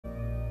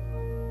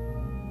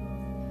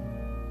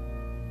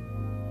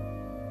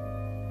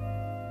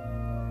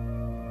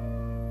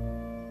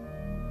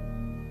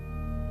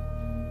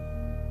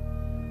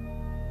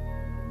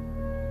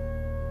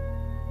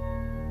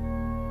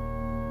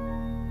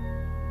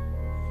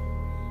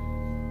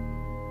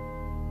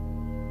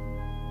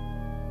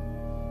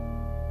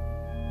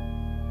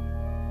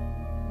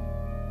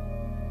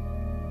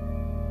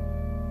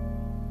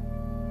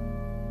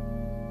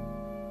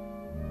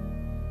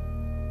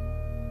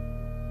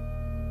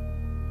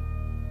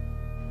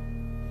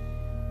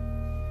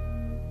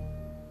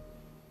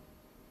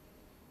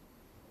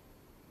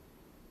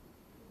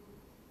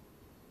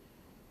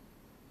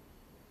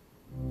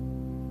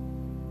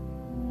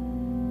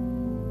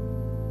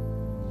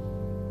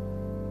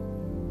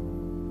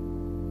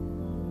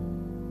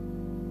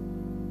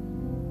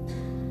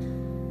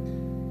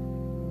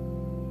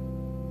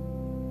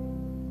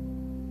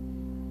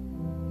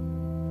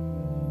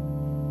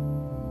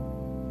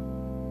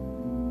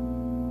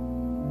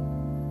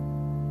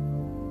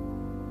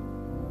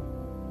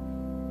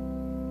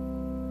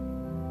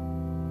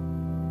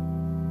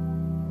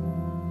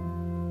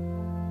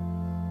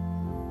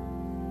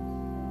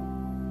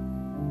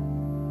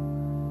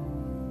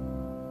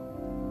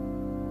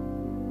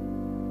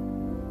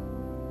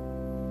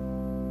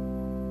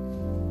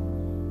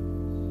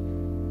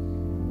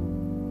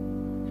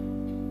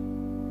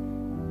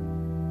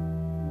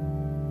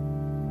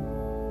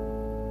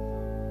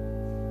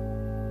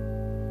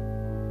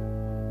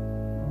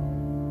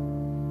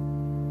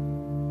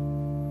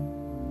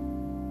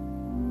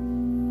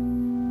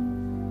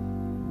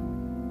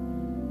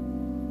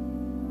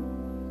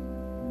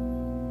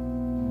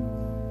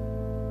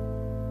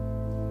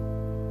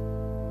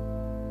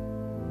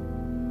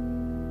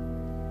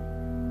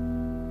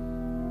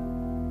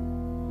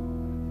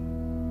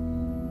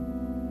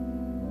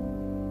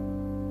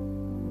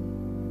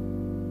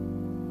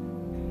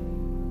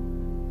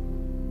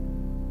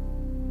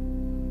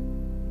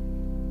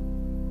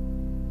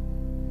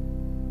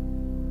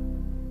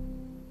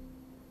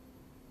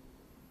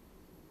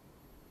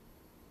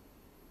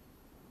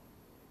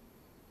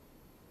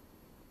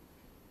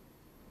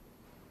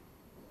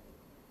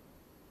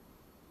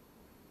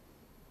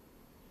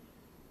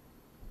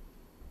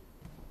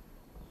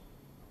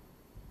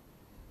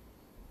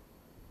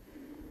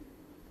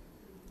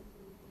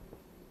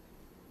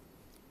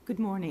Good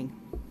morning,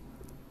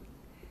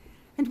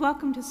 and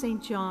welcome to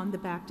St. John the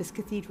Baptist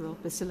Cathedral,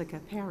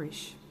 Basilica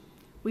Parish.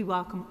 We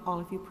welcome all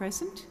of you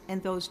present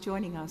and those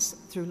joining us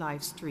through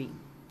live stream.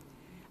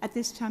 At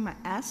this time, I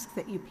ask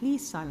that you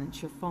please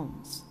silence your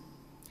phones.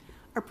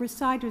 Our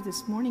presider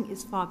this morning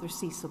is Father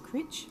Cecil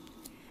Critch,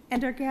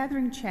 and our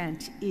gathering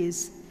chant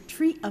is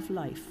Tree of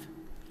Life,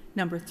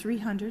 number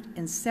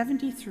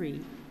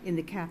 373 in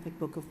the Catholic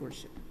Book of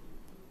Worship.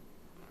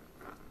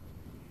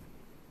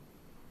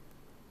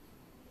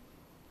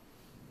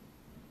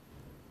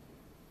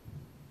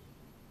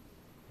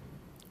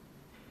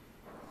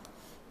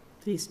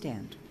 Please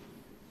stand.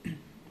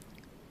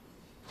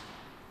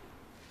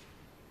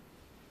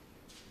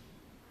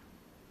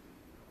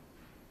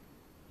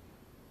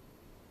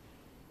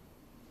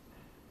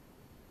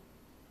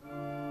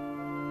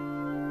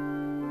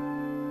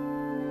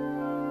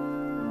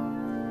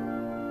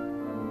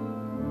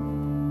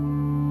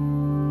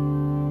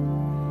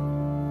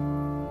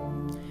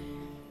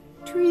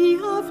 Tree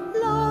of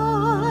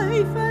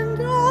life and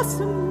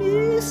awesome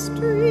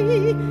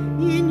mystery,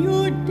 in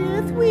your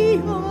death we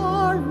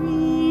are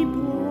reborn.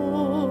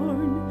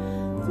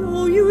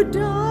 Though you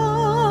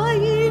die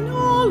in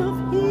all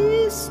of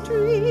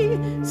history,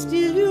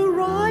 still you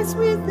rise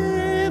with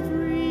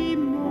every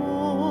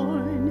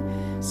morn.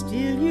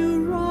 Still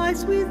you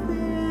rise with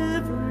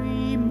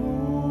every morn.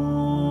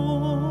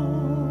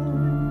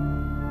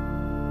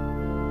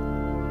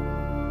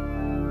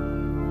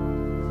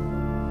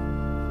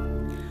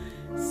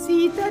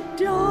 Seed that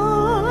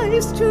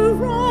dies to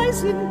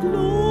rise in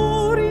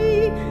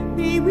glory,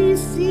 may we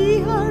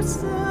see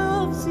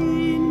ourselves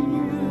in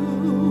you.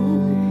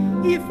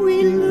 If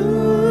we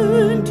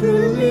learn to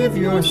live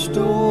your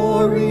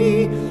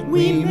story,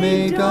 we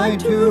may die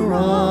to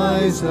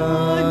rise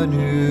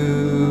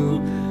anew.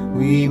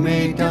 We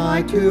may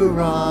die to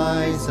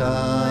rise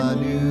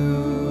anew.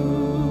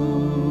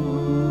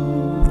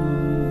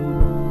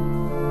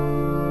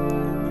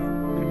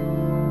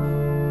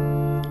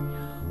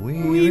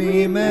 We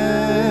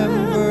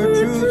remember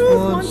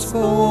truth once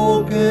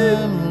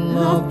spoken,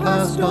 love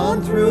passed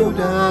on through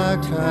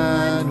act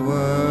and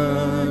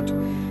word.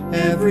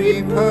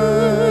 Every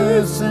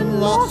person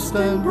lost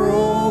and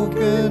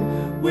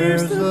broken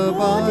wears the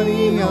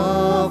body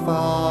of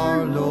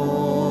our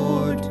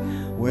Lord.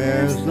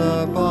 Wears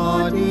the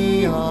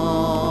body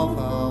of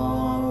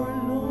our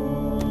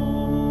Lord.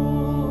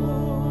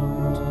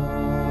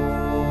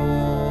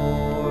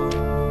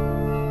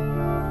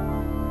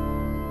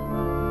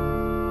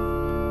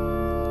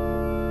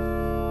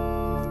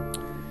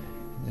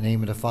 In the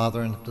name of the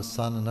Father, and of the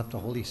Son, and of the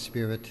Holy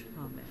Spirit.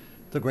 Amen.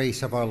 The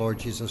grace of our Lord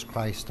Jesus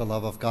Christ, the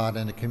love of God,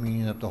 and the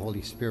communion of the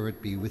Holy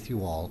Spirit be with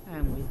you all.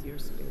 And with your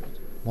spirit.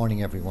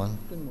 Morning, everyone.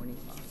 Good morning,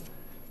 Father.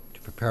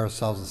 To prepare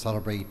ourselves to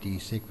celebrate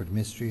these sacred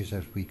mysteries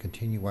as we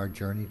continue our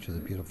journey to the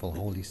beautiful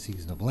holy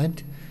season of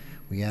Lent,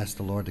 we ask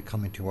the Lord to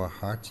come into our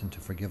hearts and to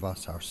forgive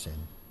us our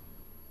sin.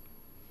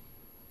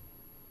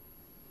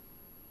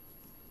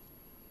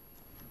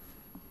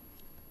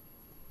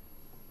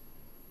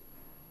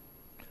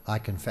 I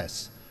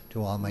confess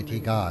to Almighty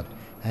God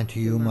and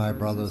to you, my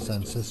brothers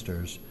and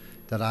sisters,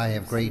 that I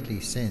have greatly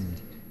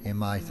sinned in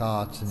my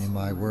thoughts and in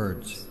my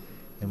words,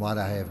 in what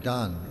I have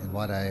done and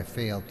what I have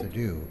failed to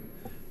do,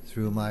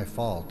 through my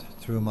fault,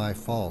 through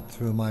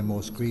my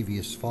most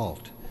grievous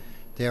fault.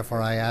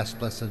 Therefore I ask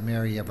Blessed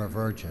Mary, ever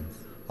Virgin,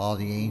 all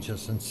the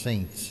angels and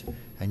saints,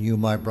 and you,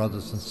 my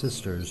brothers and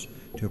sisters,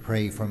 to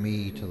pray for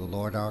me to the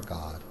Lord our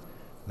God.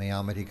 May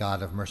Almighty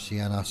God have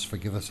mercy on us,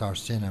 forgive us our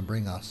sin, and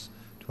bring us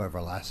to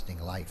everlasting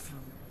life.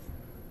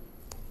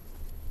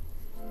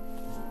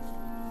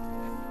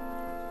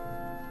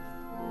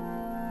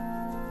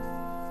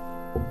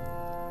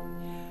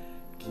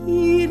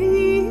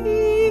 Kyrie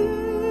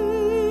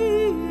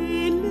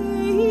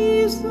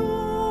eleison.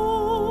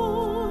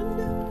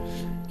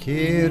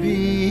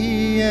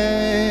 Kyrie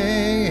eleison.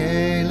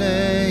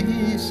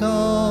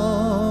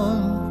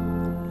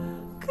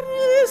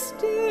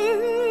 Christe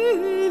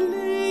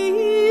eleison.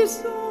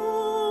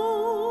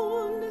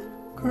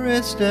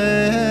 Christe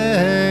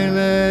eleison.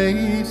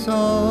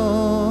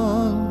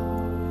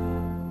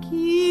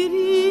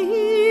 Kyrie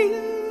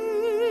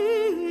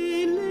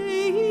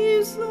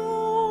eleison.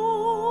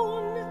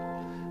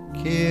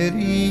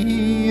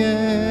 Kyrie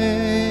eleison.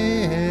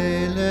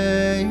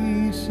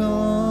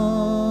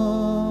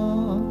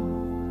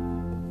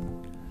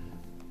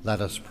 Let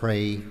us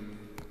pray.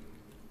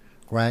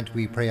 Grant,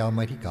 we pray,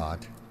 Almighty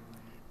God,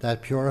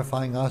 that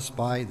purifying us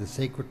by the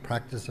sacred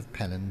practice of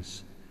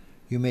penance,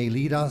 you may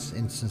lead us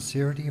in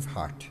sincerity of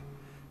heart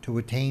to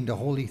attain the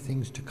holy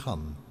things to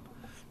come.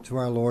 Through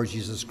our Lord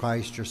Jesus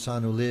Christ, your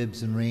Son, who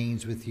lives and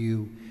reigns with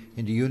you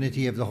in the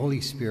unity of the Holy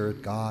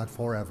Spirit, God,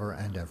 forever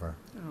and ever.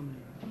 Amen.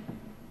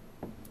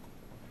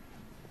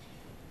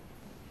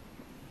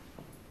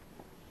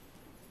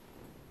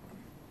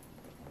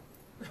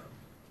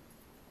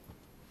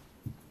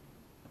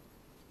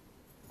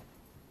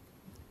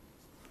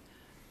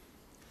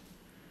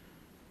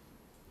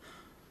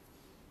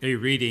 A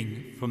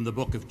reading from the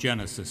book of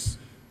Genesis.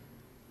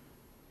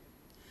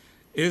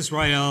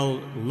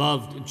 Israel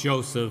loved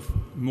Joseph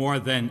more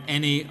than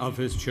any of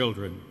his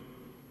children,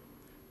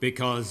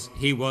 because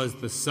he was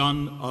the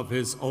son of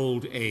his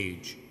old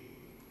age,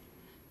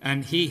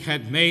 and he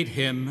had made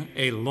him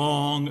a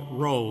long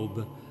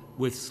robe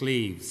with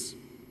sleeves.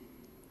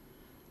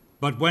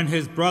 But when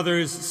his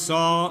brothers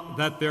saw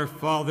that their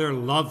father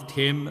loved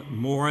him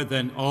more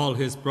than all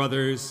his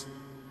brothers,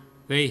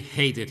 they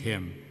hated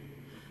him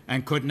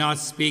and could not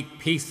speak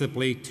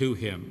peaceably to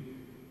him.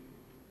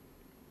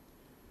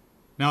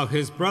 Now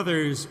his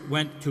brothers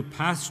went to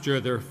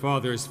pasture their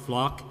father's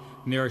flock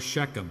near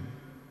Shechem.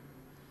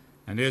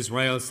 And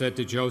Israel said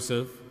to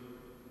Joseph,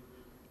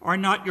 "Are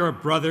not your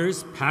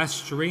brothers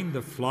pasturing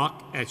the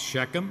flock at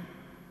Shechem?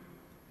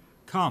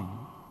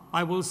 Come,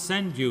 I will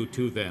send you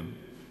to them."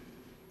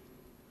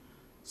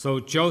 So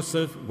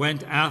Joseph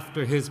went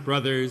after his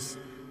brothers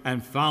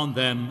and found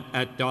them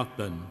at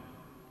Dothan.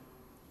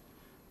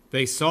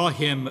 They saw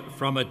him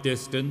from a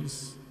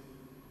distance,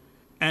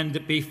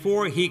 and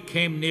before he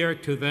came near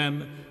to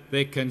them,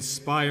 they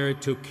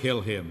conspired to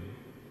kill him.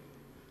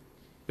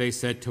 They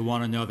said to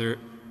one another,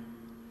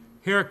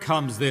 "Here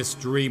comes this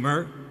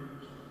dreamer.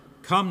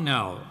 Come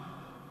now,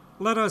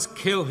 let us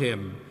kill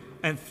him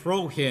and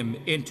throw him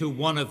into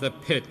one of the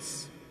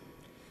pits.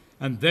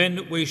 And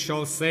then we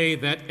shall say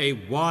that a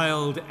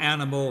wild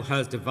animal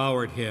has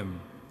devoured him,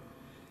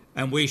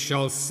 and we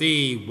shall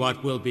see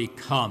what will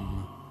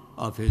become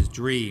of his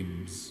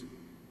dreams."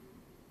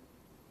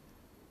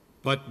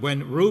 But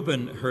when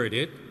Reuben heard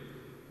it,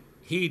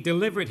 he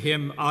delivered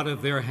him out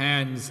of their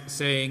hands,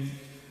 saying,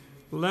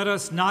 "Let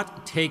us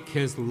not take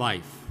his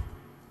life."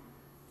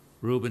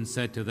 Reuben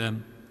said to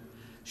them,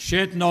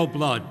 "Shed no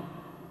blood.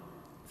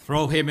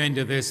 Throw him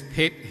into this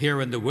pit here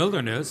in the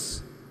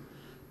wilderness,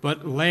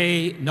 but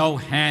lay no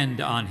hand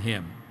on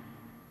him,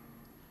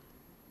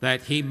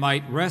 that he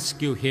might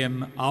rescue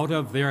him out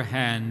of their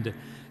hand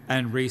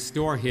and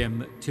restore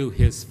him to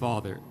his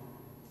father."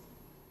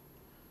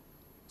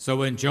 So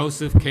when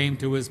Joseph came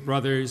to his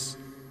brothers,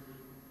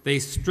 they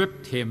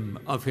stripped him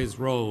of his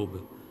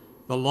robe,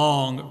 the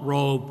long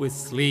robe with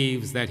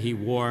sleeves that he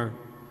wore,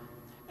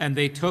 and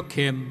they took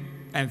him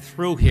and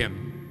threw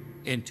him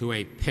into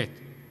a pit.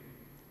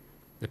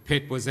 The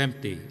pit was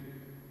empty.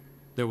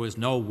 There was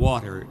no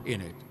water in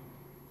it.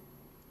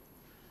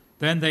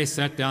 Then they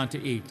sat down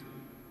to eat.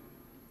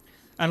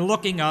 And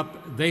looking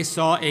up, they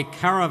saw a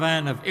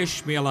caravan of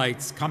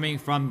Ishmaelites coming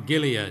from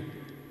Gilead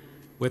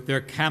with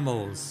their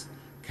camels,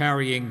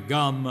 carrying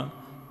gum,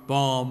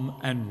 balm,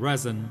 and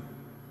resin,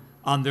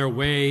 on their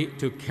way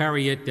to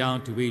carry it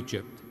down to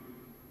Egypt.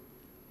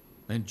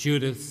 Then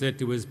Judah said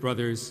to his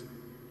brothers,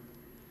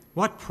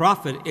 "What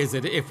profit is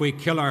it if we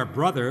kill our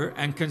brother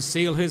and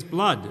conceal his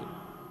blood?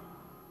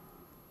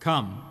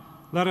 Come,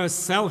 let us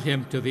sell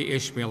him to the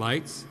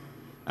Ishmaelites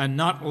and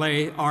not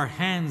lay our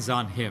hands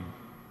on him,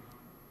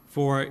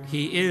 for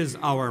he is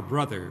our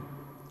brother,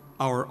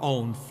 our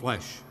own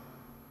flesh."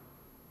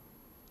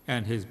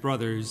 And his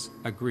brothers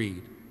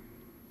agreed.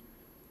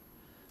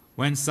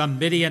 When some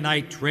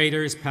Midianite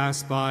traders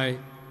passed by,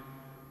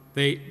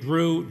 they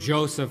drew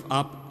Joseph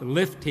up,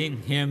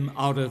 lifting him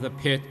out of the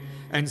pit,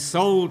 and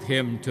sold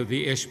him to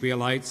the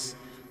Ishmaelites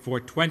for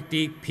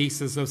 20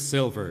 pieces of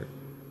silver.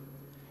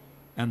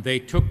 And they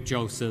took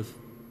Joseph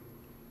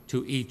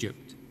to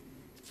Egypt.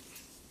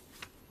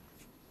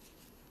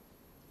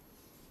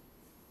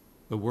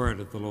 The word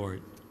of the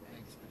Lord.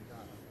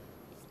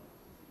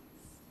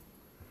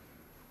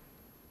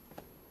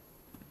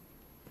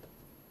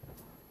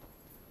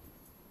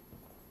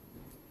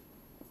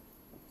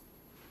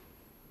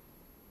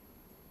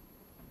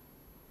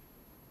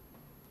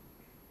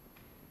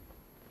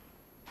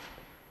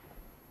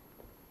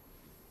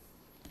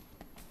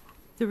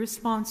 The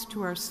response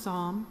to our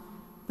psalm,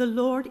 "The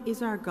Lord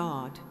is our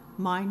God,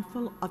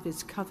 mindful of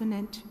his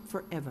covenant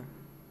forever."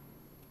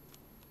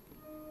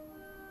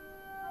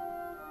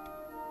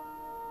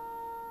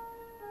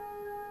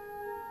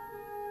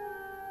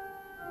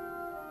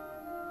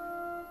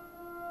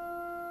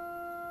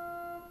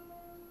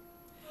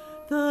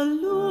 The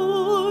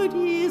Lord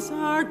is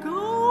our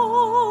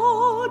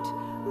God,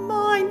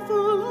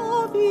 mindful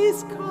of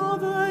his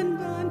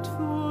covenant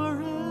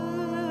forever.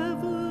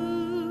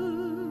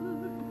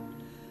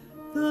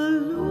 The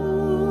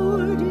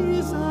Lord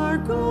is our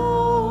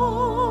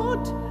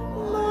God,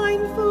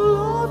 mindful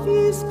of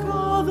his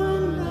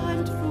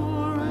covenant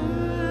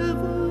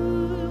forever.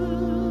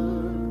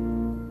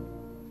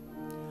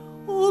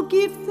 Oh,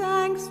 give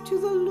thanks to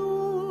the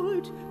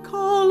Lord,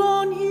 call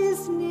on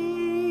his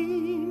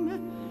name,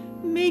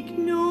 make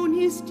known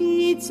his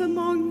deeds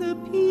among the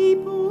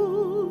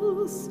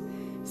peoples.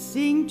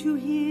 Sing to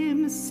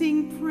him,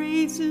 sing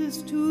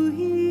praises to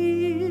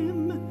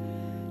him.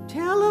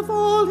 Tell of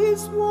all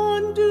his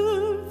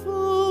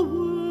wonderful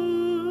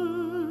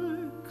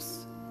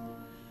works.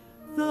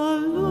 The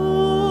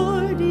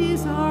Lord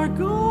is our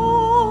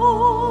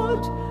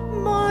God,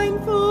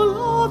 mindful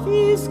of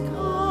his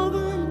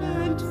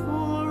covenant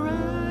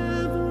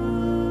forever.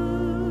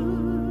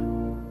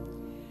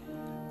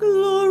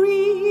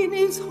 Glory in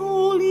his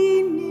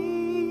holy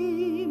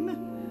name.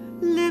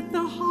 Let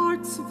let the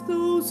hearts of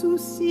those who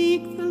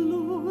seek the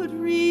Lord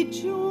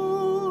rejoice.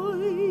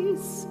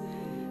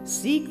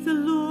 Seek the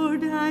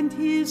Lord and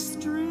his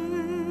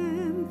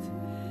strength.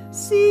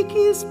 Seek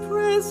his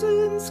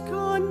presence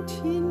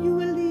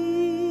continually.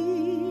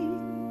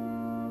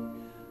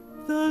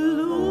 The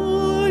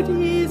Lord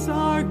is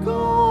our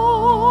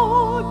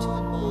God,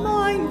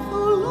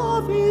 mindful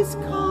of his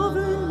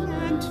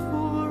covenant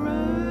forever.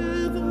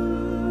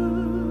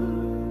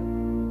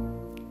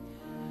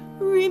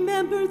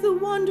 Remember the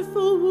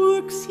wonderful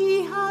works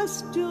he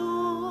has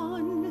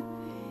done,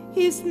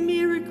 his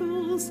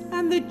miracles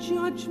and the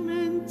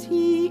judgment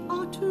he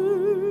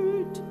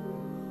uttered.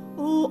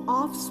 O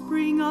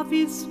offspring of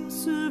his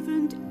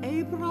servant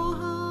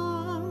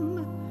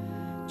Abraham,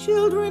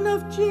 children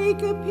of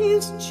Jacob,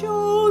 his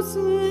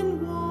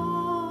chosen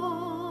ones.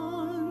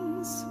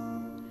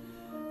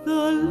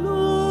 The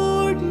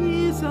Lord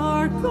is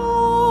our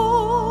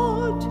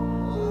God,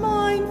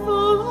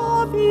 mindful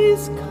of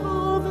his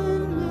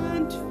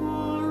covenant forever.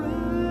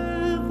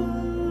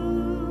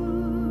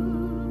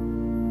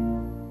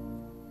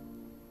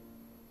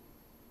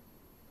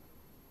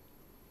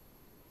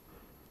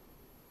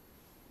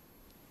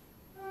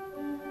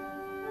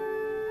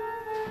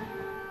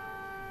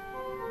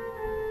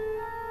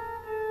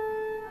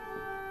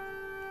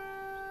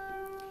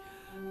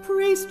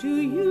 Praise to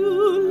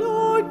you,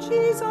 Lord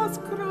Jesus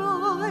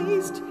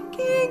Christ,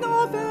 King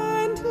of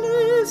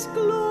endless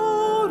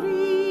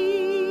glory.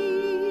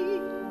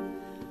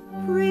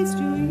 Praise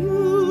to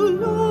you,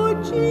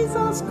 Lord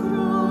Jesus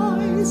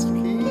Christ,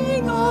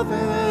 King of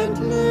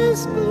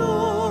endless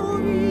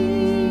glory.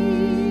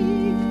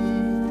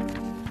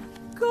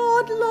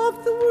 God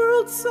loved the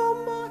world so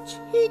much,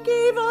 he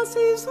gave us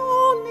his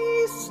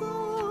only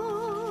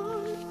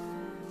Son,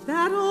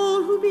 that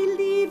all who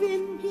believe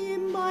in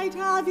him might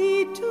have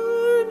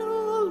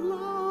eternal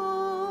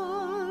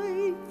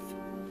life.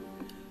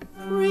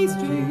 Praise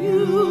to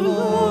you,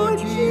 Lord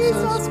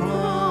Jesus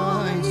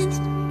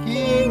Christ,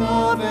 King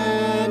of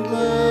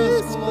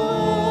endless glory.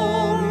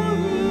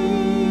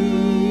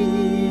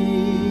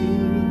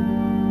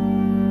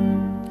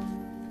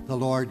 The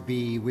Lord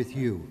be with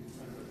you.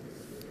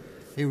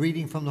 A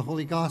reading from the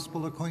Holy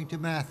Gospel according to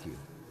Matthew.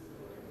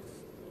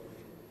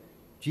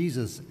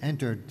 Jesus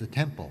entered the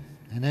temple,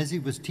 and as he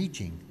was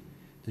teaching,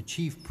 the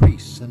chief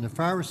priests and the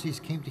Pharisees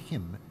came to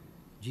him.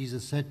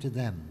 Jesus said to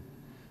them,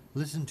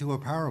 "Listen to a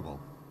parable.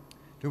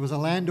 There was a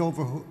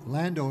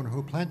landowner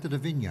who planted a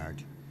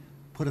vineyard,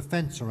 put a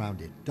fence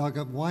around it, dug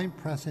a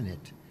winepress in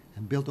it,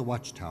 and built a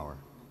watchtower.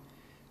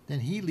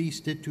 Then he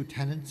leased it to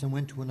tenants and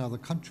went to another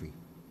country.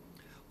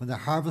 When the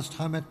harvest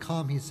time had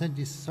come, he sent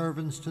his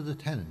servants to the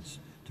tenants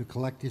to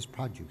collect his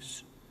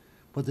produce.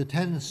 But the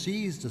tenants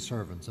seized the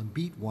servants and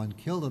beat one,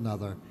 killed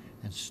another,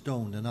 and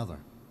stoned another.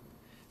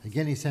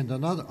 Again he sent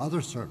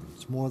other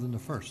servants, more than the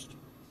first,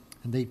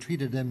 and they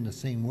treated them the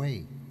same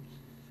way.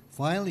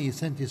 Finally he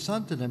sent his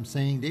son to them,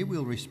 saying, 'They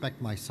will respect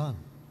my son.'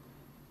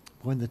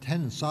 But when the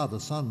tenants saw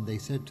the son, they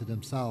said to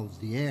themselves,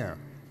 'The heir,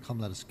 come,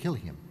 let us kill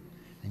him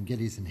and get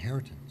his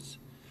inheritance.'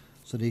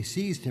 So they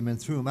seized him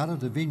and threw him out of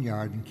the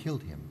vineyard and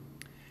killed him.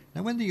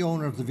 Now when the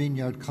owner of the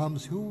vineyard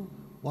comes,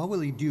 what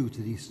will he do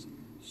to these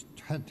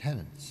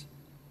tenants?"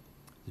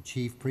 The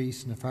chief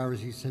priests and the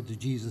Pharisees said to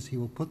Jesus, "He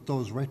will put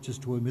those wretches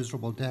to a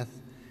miserable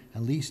death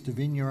and lease the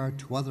vineyard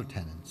to other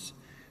tenants,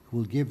 who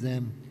will give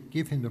him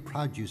the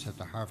produce at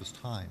the harvest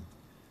time."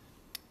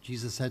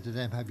 Jesus said to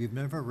them, "Have you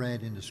never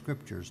read in the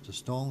scriptures, the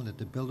stone that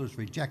the builders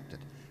rejected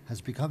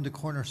has become the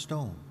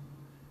cornerstone?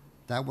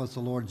 That was the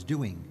Lord's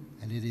doing,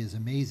 and it is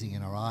amazing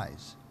in our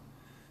eyes.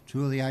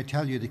 Truly I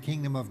tell you, the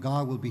kingdom of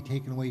God will be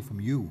taken away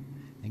from you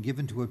and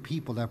given to a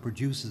people that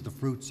produces the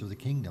fruits of the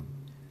kingdom.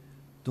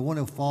 The one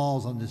who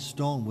falls on this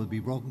stone will be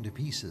broken to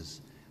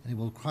pieces, and it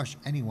will crush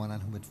anyone on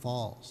whom it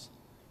falls."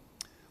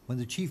 When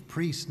the chief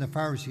priests and the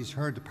Pharisees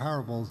heard the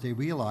parables, they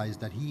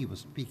realized that he was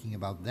speaking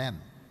about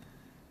them.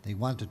 They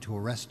wanted to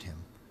arrest him,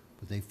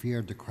 but they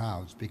feared the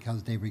crowds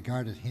because they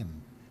regarded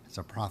him as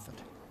a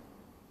prophet.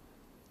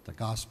 The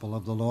Gospel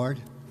of the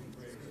Lord.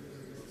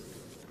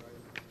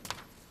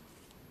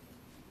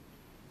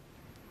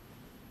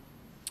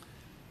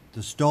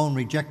 The stone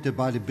rejected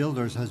by the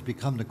builders has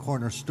become the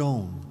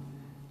cornerstone.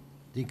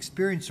 The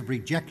experience of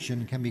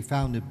rejection can be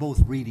found in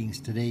both readings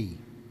today.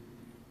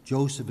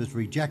 Joseph is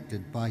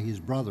rejected by his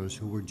brothers,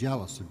 who were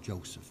jealous of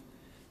Joseph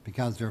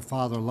because their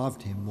father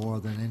loved him more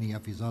than any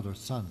of his other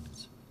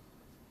sons.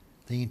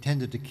 They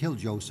intended to kill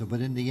Joseph, but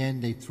in the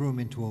end they threw him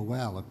into a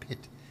well, a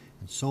pit,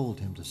 and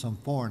sold him to some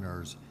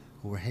foreigners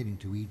who were heading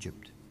to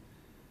Egypt.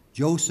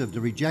 Joseph,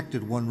 the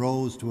rejected one,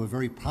 rose to a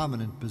very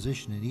prominent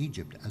position in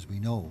Egypt, as we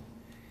know.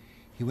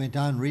 He went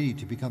on really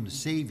to become the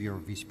savior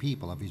of his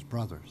people, of his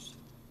brothers.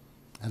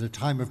 At a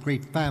time of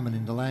great famine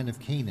in the land of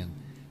Canaan,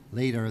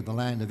 later the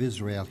land of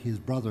Israel, his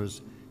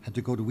brothers had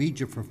to go to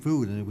Egypt for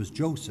food, and it was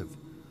Joseph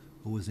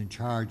who was in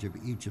charge of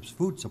Egypt's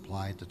food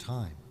supply at the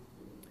time.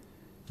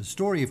 The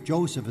story of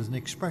Joseph is an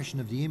expression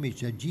of the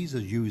image that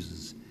Jesus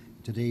uses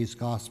in today's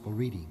gospel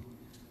reading.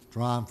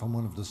 Drawn from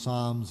one of the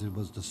Psalms, it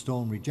was the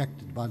stone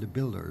rejected by the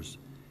builders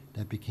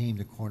that became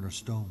the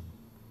cornerstone.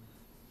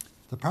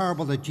 The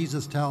parable that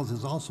Jesus tells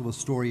is also a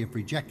story of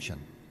rejection.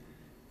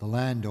 The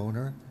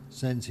landowner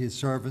sends his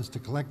servants to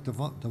collect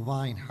the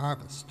divine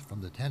harvest from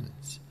the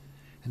tenants,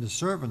 and the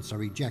servants are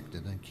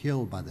rejected and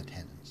killed by the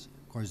tenants.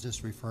 Of course,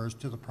 this refers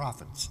to the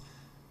prophets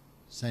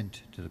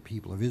sent to the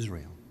people of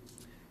Israel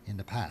in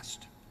the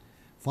past.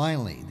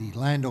 Finally, the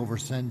landowner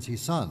sends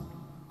his son,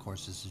 of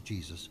course this is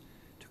Jesus,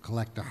 to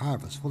collect the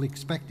harvest, fully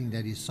expecting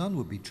that his son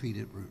would be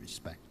treated with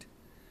respect.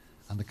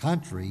 On the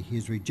contrary, he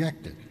is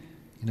rejected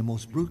in the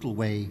most brutal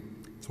way,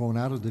 thrown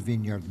out of the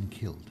vineyard and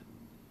killed.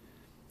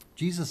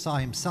 Jesus saw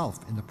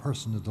himself in the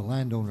person of the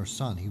landowner's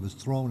son. He was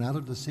thrown out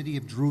of the city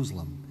of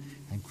Jerusalem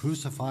and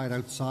crucified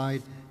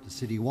outside the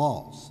city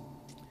walls.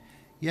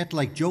 Yet,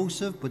 like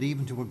Joseph, but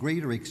even to a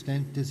greater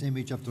extent, this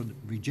image of the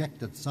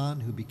rejected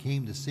son who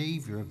became the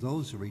savior of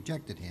those who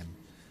rejected him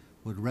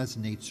would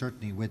resonate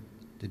certainly with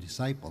the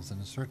disciples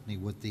and certainly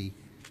with the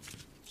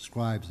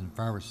scribes and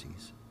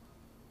Pharisees.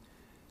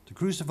 The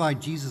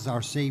crucified Jesus,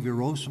 our Savior,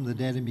 rose from the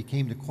dead and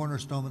became the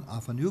cornerstone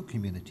of a new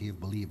community of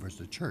believers,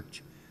 the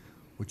church,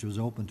 which was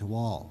open to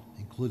all,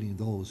 including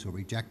those who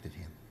rejected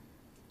him.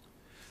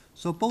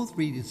 So both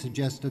readings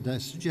suggest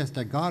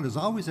that God is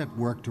always at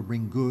work to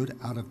bring good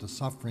out of the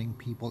suffering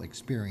people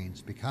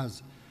experience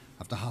because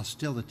of the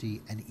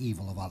hostility and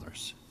evil of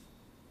others.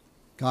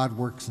 God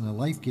works in a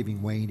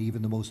life-giving way in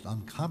even the most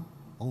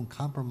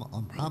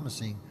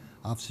unpromising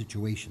of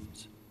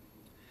situations.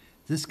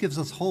 This gives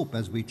us hope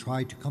as we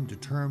try to come to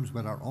terms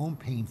with our own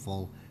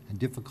painful and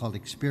difficult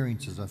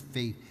experiences of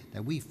faith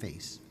that we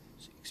face,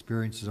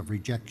 experiences of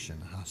rejection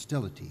and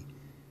hostility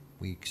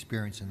we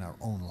experience in our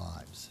own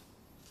lives.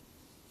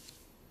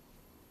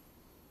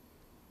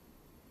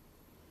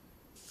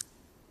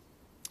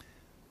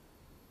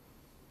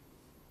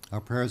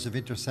 Our prayers of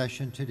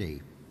intercession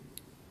today.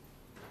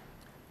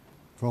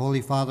 For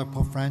Holy Father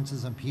Pope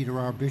Francis and Peter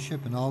our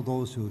Bishop and all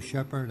those who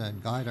shepherd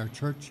and guide our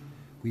church,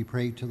 we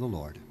pray to the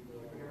Lord.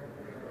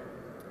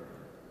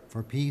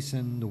 For peace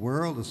in the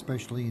world,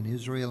 especially in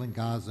Israel and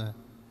Gaza,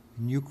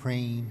 in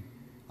Ukraine,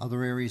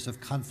 other areas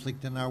of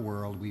conflict in our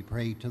world, we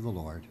pray to the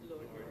Lord.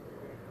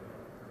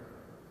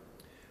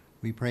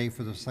 We pray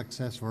for the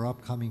success of our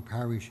upcoming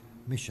parish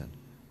mission.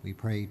 We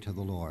pray to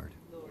the Lord.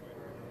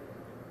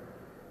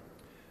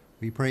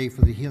 We pray for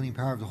the healing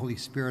power of the Holy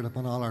Spirit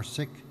upon all our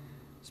sick,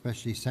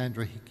 especially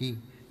Sandra Hickey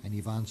and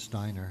Yvonne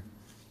Steiner.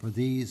 For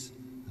these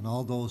and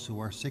all those who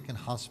are sick in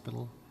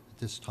hospital at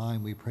this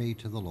time, we pray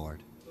to the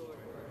Lord.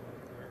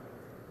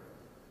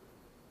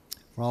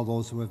 For all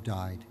those who have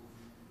died,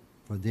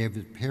 for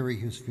David Perry,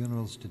 whose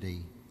funeral is today.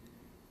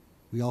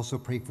 We also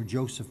pray for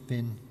Joseph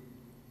Finn,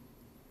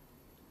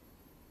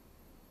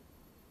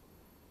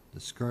 the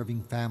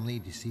Skirving family,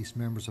 deceased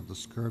members of the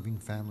Skirving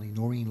family,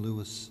 Noreen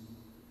Lewis.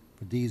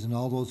 For these and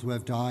all those who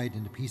have died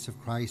in the peace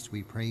of Christ,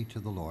 we pray to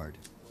the Lord.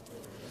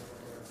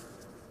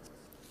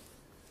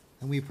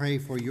 And we pray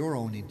for your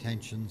own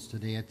intentions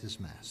today at this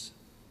Mass.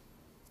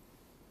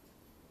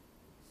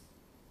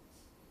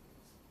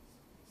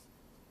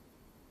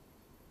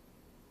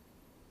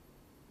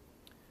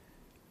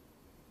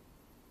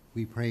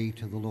 We pray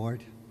to the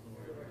Lord.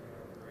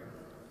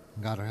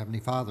 God, our Heavenly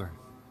Father,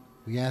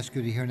 we ask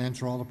you to hear and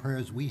answer all the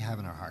prayers we have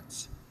in our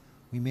hearts.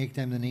 We make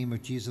them in the name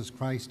of Jesus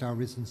Christ, our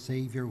risen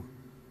Savior,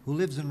 who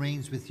lives and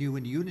reigns with you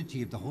in the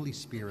unity of the Holy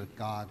Spirit,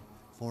 God,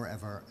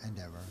 forever and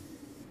ever.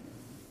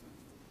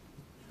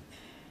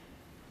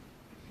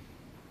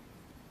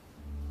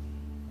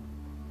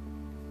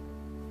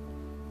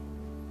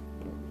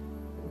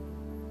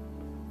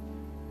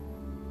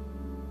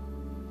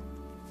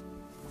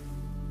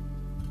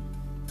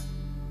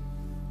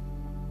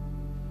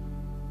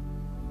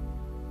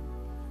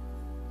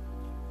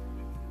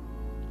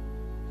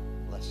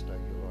 Blessed are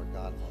you, Lord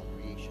God of all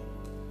creation.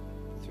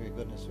 Through your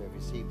goodness we have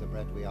received the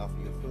bread we offer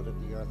you, fruit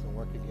of the earth and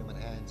work of human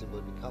hands, and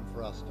will become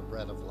for us the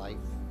bread of life.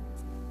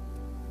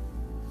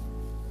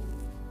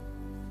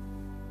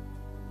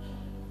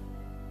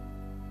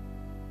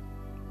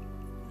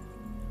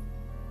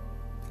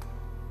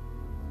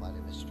 By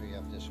the mystery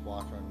of this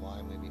water and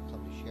wine, we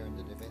become to share in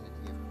the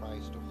divinity of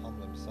Christ, who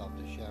humbled himself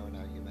to share in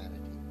our humanity.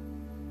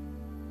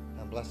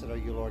 And blessed are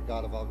you, Lord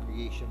God of all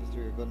creation, for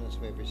through your goodness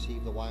we have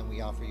received the wine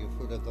we offer you,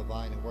 fruit of the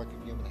vine and work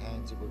of human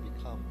hands, it will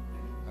become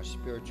our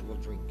spiritual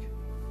drink.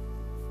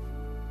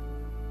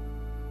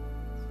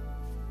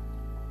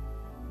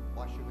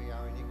 Wash away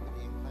our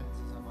iniquity and cleanse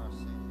us of our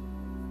sin.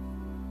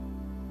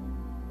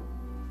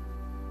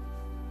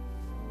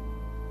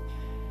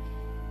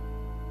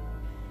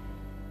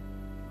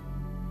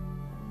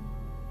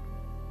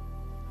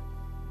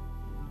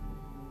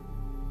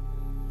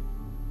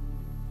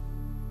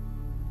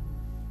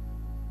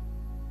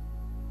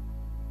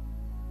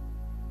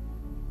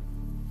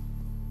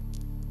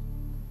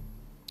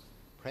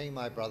 Pray,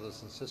 my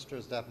brothers and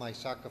sisters, that my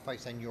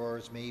sacrifice and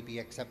yours may be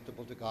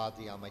acceptable to God,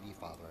 the Almighty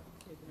Father.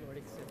 May the Lord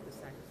accept the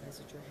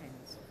sacrifice at your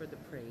hands for the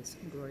praise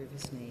and glory of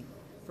his name,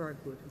 for our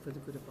good and for the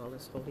good of all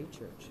his holy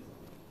church.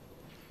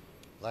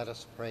 Let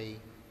us pray.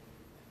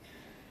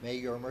 May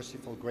your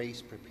merciful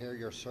grace prepare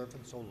your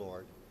servants, O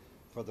Lord,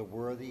 for the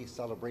worthy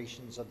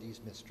celebrations of these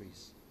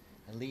mysteries,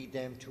 and lead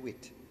them to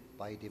it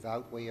by a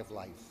devout way of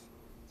life,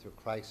 through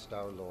Christ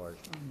our Lord.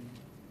 Amen.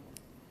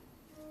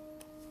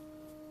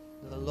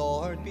 The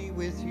Lord be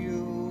with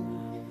you.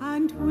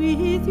 And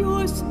with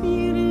your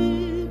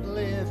spirit,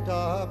 Lift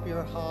up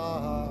your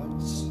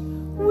hearts.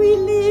 we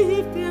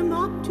lift them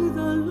up to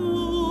the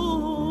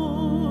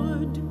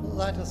Lord.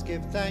 Let us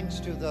give thanks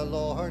to the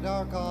Lord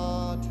our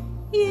God.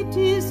 It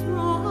is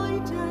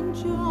right and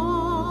just.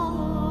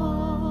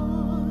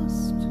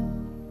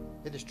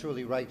 It is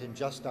truly right and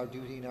just, our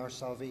duty and our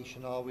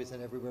salvation, always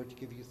and everywhere to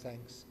give you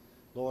thanks,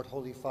 Lord,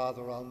 Holy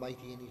Father,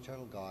 Almighty and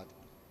eternal God.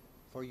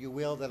 For you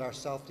will that our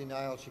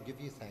self-denial should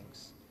give you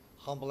thanks,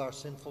 humble our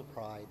sinful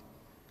pride,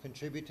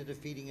 contribute to the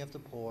feeding of the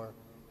poor,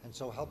 and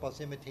so help us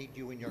imitate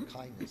you in your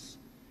kindness.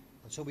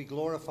 And so we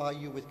glorify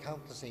you with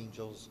countless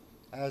angels,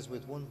 as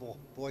with one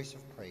voice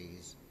of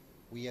praise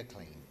we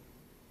acclaim.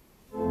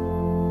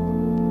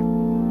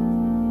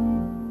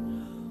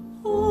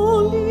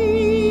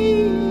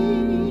 Holy,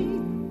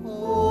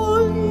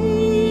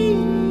 holy,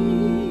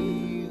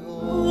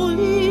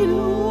 holy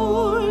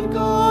Lord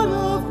God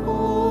of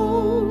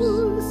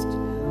hosts,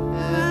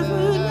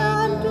 heaven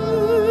and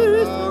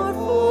earth are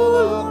full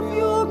of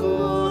your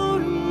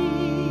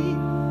glory.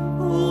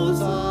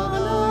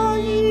 Hosanna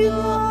in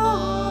the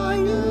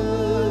highest.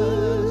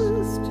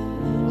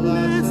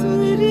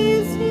 Blessed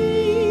is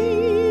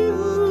he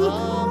who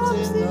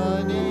comes in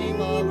the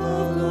name of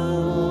the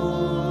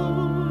Lord.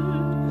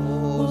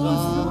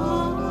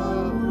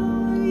 Hosanna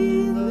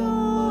in the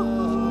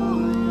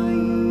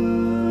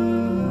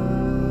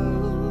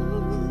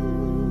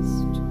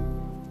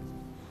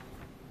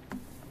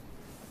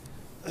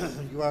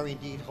highest. You are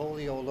indeed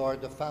holy, O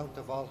Lord, the fount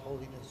of all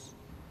holiness.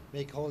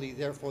 Make holy,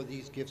 therefore,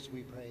 these gifts,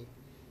 we pray,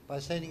 by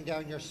sending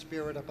down your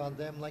Spirit upon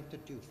them like the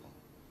dewfall,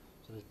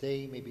 so that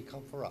they may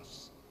become for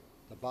us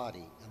the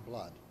body and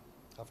blood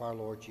of our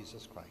Lord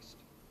Jesus Christ.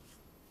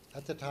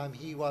 At the time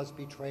he was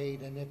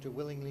betrayed and entered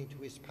willingly to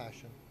his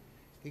passion,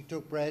 he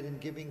took bread and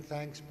giving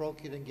thanks,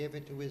 broke it and gave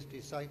it to his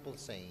disciples,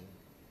 saying,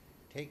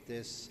 "Take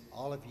this,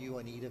 all of you,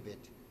 and eat of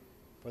it,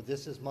 for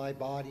this is my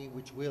body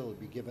which will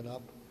be given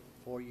up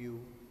for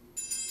you."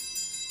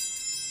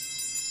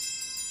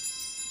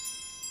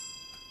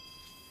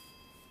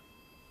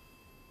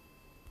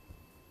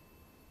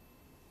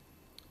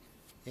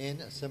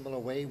 In a similar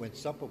way, when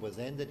supper was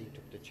ended, he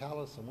took the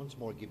chalice, and once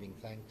more giving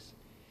thanks,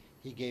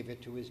 he gave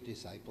it to his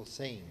disciples,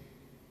 saying,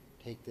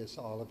 "Take this,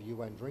 all of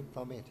you, and drink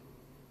from it,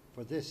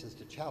 for this is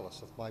the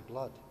chalice of my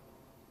blood,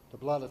 the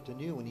blood of the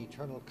new and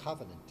eternal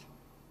covenant,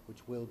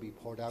 which will be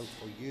poured out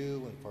for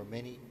you and for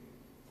many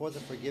for the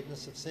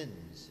forgiveness of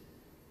sins.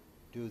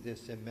 Do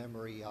this in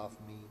memory of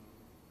me."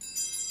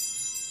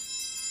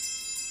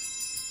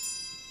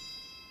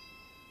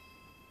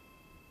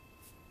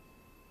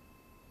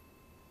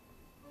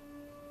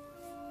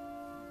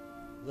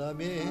 The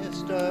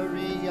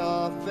mystery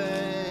of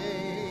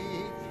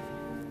faith.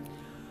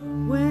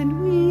 When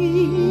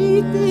we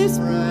eat this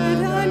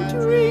bread and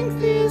drink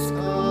this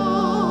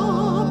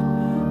cup,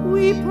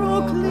 we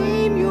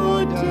proclaim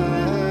your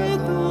death,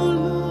 O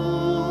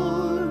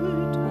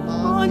Lord,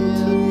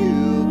 until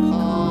you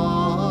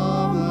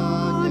come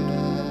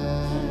again.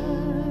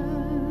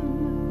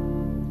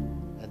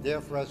 And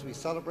therefore, as we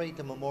celebrate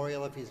the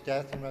memorial of his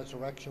death and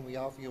resurrection, we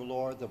offer you,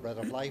 Lord, the bread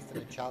of life and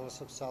the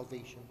chalice of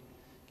salvation,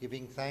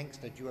 giving thanks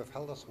that you have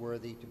held us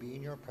worthy to be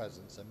in your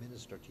presence and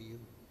minister to you.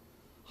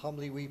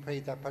 Humbly we pray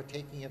that,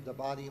 partaking of the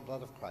body and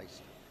blood of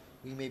Christ,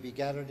 we may be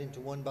gathered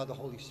into one by the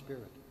Holy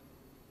Spirit.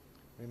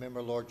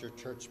 Remember, Lord, your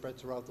church spread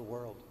throughout the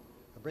world,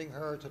 and bring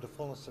her to the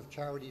fullness of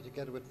charity,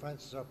 together with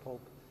Francis our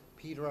Pope,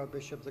 Peter our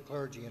Bishop, the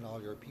clergy, and all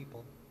your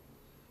people.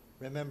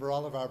 Remember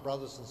all of our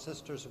brothers and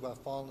sisters who have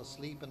fallen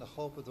asleep in the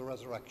hope of the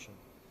resurrection,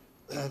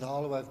 and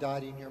all who have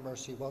died in your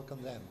mercy,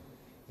 welcome them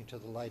into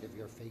the light of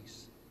your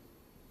face.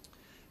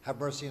 Have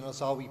mercy on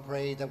us all, we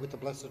pray, that with the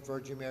Blessed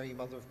Virgin Mary,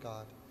 Mother of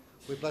God,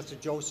 with Blessed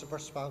Joseph, her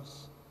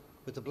spouse,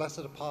 with the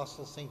blessed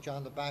apostles, St.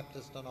 John the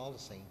Baptist, and all the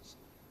saints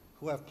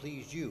who have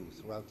pleased you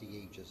throughout the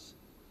ages,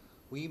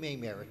 we may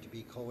merit to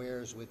be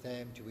co-heirs with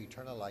them to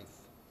eternal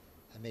life,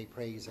 and may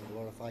praise and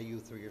glorify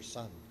you through your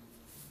Son,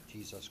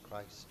 Jesus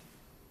Christ.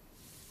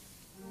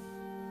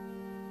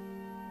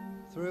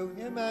 Through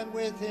him and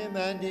with him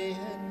and in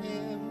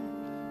him,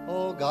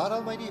 O God,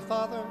 Almighty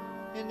Father,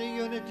 in the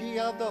unity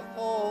of the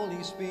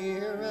Holy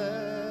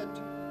Spirit,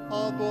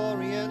 all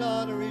glory and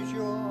honor is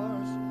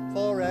yours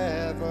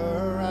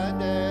forever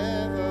and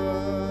ever.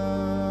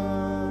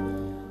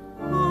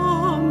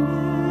 Amen.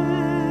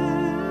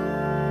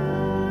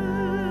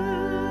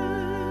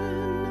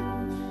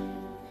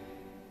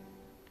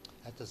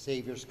 At the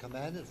Savior's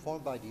command,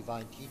 informed by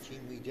divine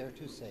teaching, we dare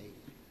to say,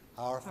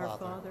 Our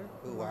Father,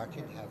 who art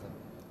in heaven,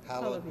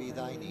 hallowed be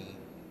thy name.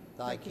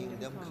 Thy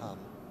kingdom come,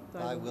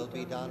 thy will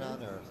be done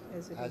on earth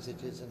as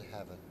it is in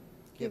heaven.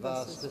 Give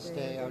us this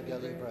day our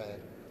daily bread,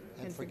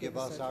 and forgive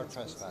us our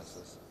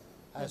trespasses,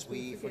 as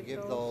we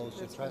forgive those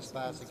who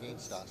trespass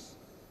against us.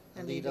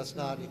 And lead us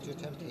not into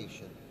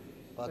temptation,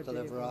 but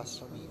deliver us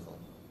from evil.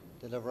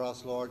 Deliver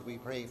us, Lord, we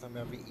pray, from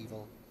every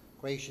evil.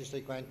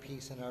 Graciously grant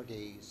peace in our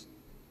days,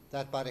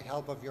 that by the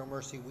help of your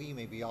mercy we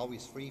may be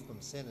always free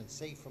from sin and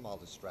safe from all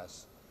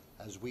distress,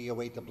 as we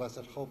await the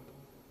blessed hope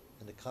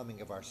and the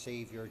coming of our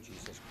Saviour,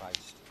 Jesus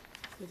Christ.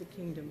 For the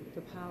kingdom,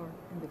 the power,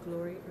 and the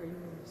glory are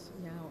yours,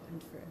 now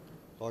and forever.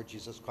 Lord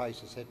Jesus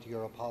Christ has said to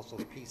your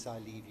apostles, peace I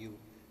leave you,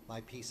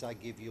 my peace I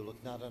give you.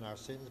 Look not on our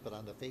sins, but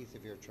on the faith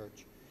of your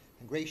church,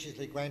 and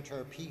graciously grant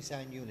her peace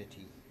and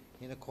unity,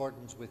 in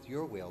accordance with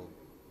your will,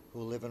 who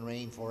live and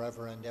reign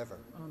forever and ever.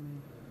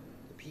 Amen.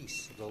 The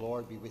peace of the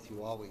Lord be with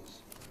you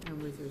always.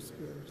 And with your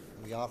spirit.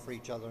 And we offer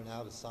each other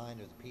now the sign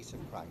of the peace of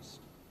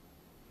Christ.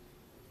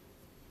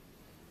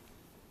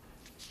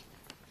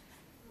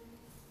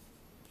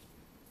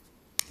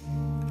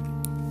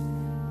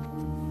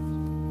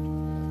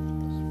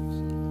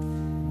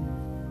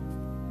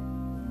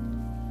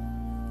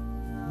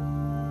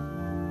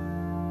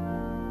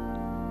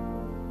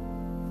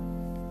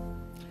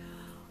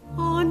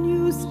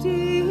 Agnus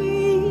Dei,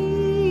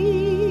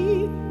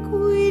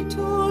 qui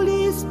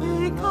tollis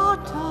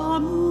peccata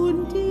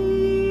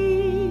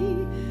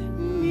mundi,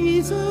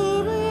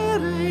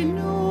 miserere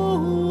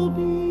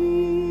nobis.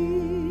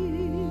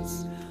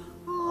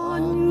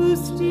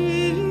 Agnus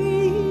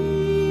Dei,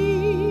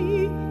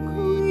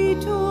 qui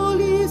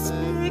tollis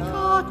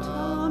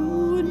peccata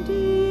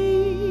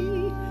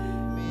mundi,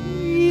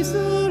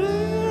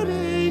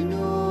 miserere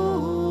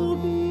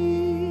nobis.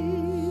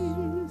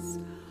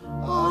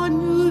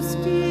 Agnus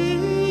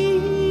Dei,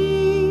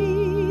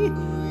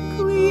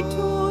 qui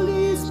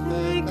tollis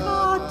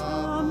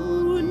peccata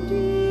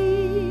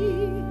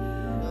mundi,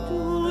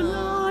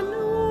 dona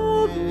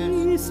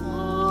nobis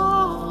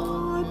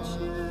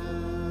pacem.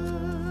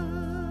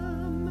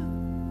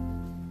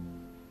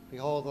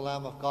 Behold the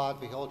Lamb of God,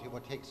 behold him who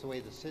takes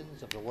away the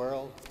sins of the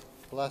world.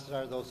 Blessed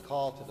are those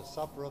called to the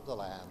supper of the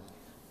Lamb.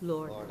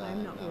 Lord, I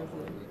am not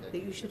worthy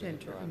that you should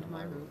enter under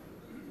my roof,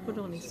 but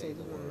only say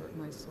the word,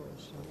 my soul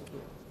shall be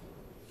healed.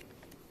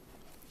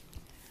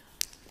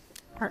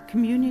 Our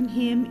communion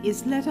hymn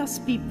is Let Us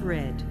Be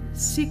Bread,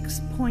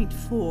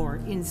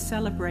 6.4 in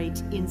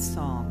Celebrate in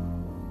Song.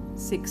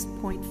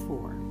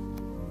 6.4.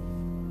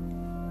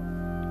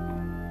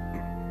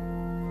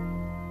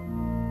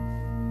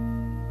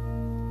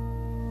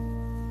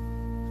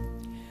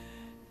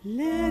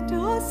 Let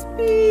us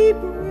be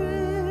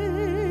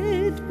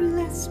bread,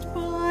 blessed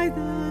by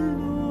the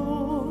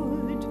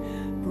Lord,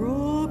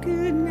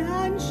 broken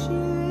and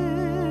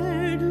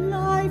shared,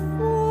 life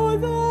for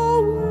the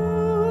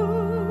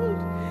world.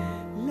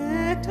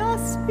 Let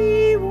us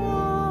be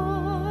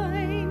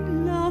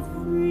wine, love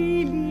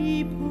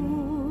freely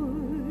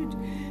poured.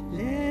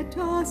 Let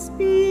us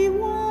be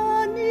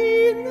one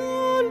in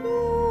the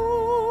Lord.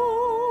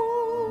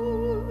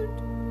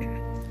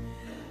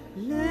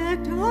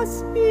 Let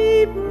us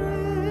be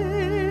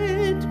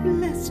bread,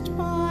 blessed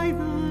by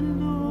the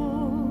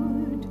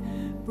Lord,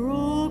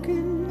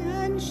 broken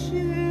and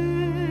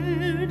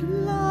shared,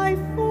 life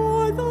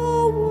for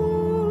the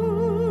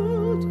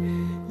world.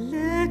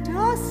 Let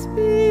us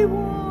be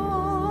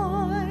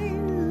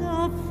wine,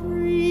 love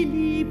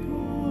freely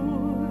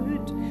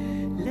poured.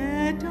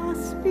 Let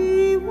us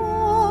be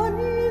one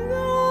in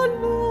the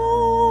Lord.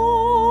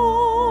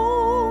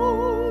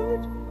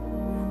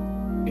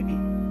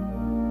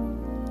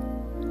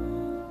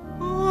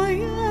 I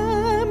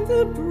am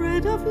the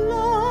bread of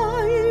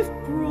life,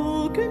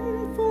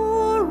 broken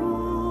for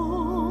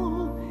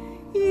all.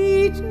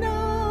 Eat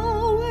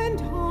now and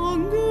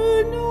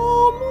hunger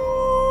no more.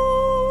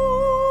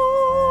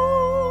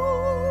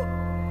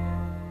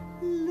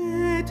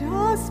 Let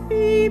us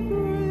be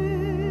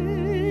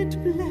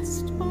bread,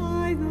 blessed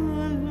by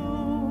the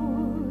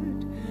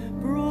Lord,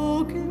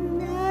 broken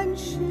and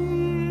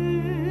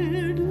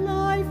shared,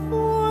 life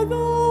for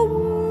the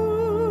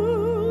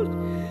world.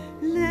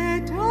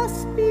 Let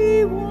us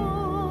be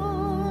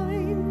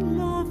wine,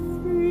 love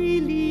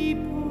freely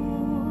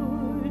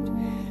poured.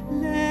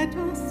 Let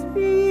us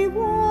be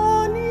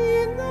one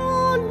in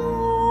the Lord.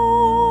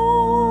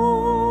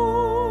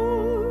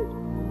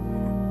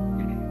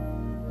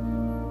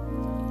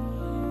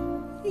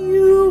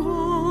 You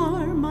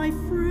are my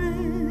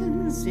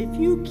friends if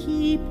you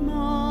keep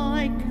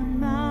my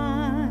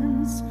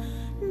commands.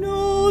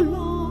 No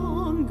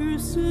longer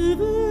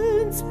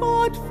servants,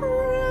 but friends.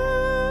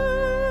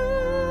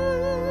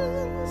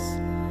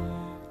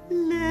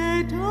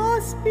 Let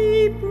us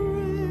be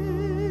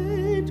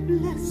bread,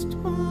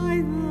 blessed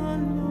by the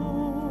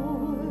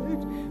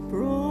Lord,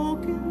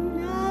 broken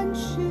and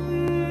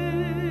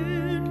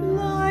shared,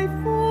 life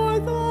for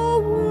the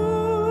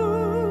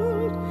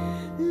world.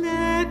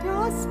 Let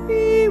us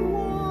be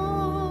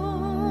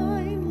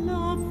wine,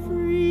 love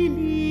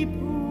freely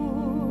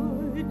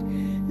poured.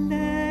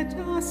 Let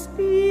us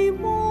be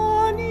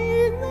one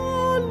in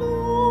the Lord.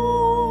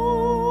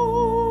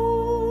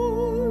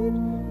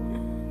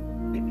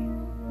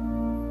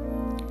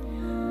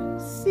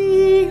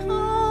 See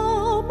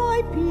how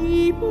my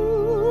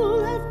people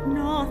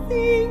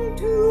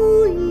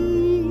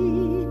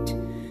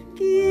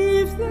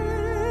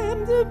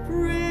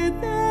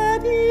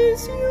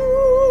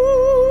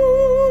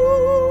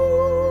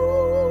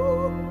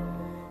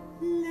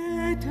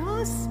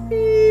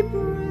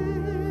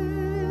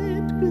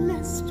bread,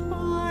 blessed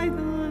by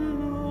the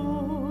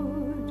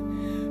Lord,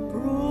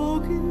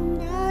 broken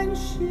and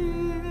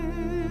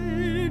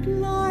shared,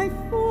 life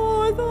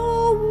for the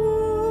world.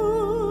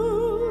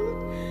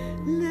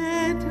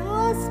 Let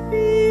us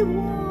be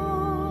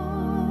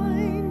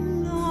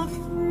wine, love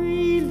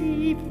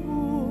freely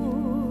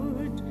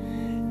poured.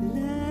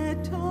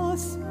 Let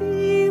us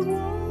be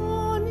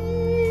one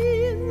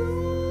in the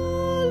Lord.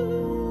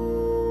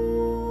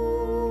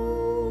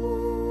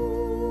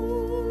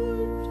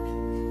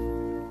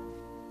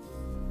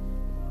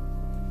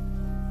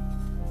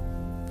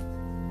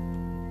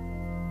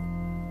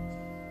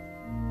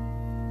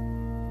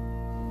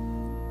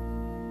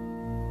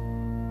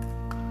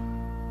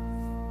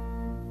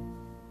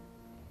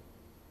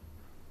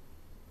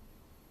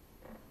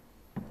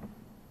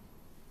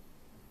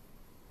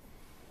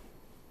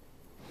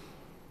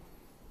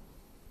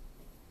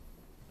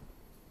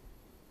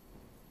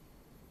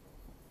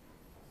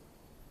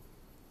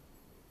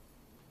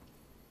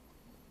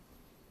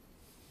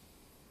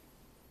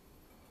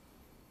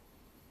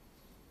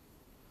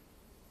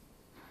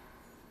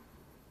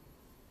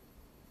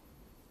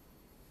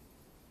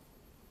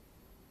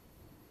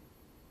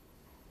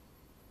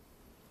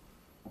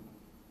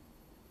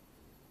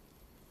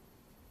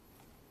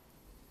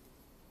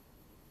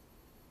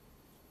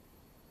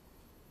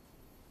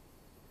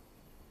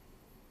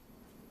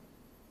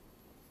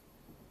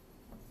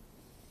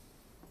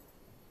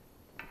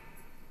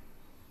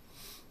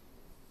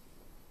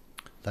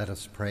 Let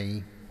us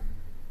pray.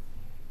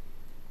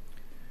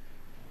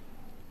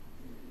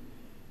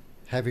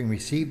 Having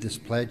received this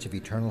pledge of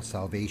eternal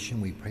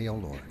salvation, we pray, O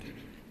Lord,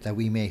 that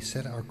we may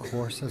set our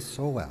courses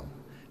so well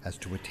as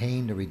to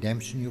attain the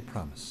redemption you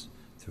promise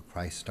through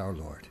Christ our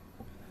Lord.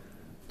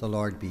 The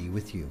Lord be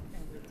with you.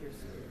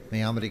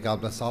 May Almighty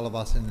God bless all of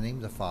us in the name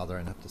of the Father,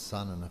 and of the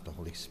Son, and of the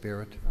Holy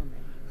Spirit. Amen.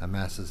 Our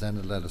Mass is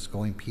ended. Let us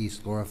go in peace,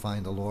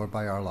 glorifying the Lord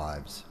by our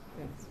lives.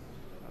 Thanks.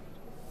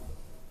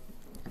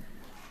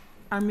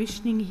 Our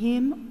missioning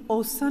hymn,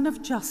 O Son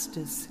of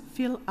Justice,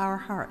 Fill Our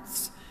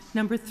Hearts,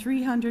 number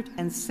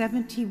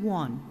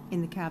 371 in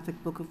the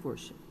Catholic Book of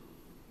Worship.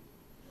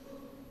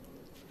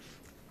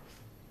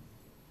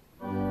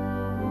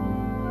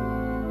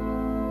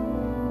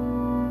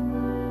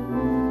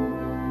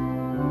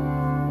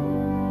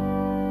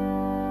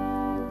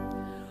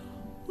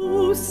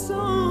 O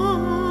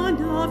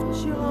Son of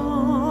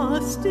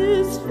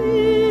Justice,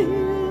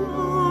 fill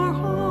our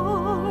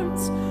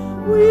hearts,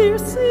 where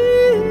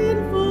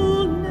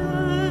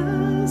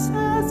sinfulness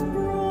has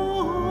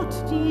brought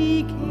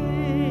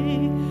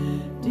decay.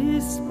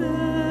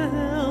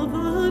 Dispel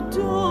the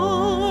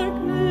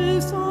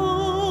darkness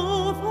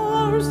of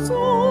our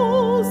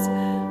souls,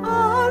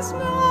 as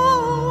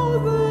now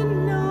the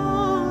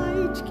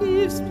night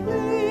gives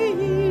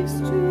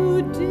place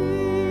to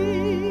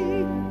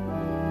day.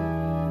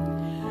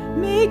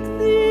 Make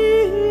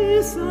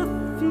this a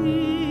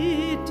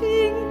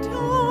fitting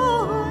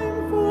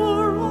time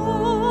for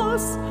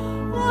us,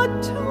 a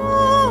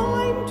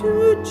time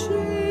to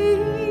change.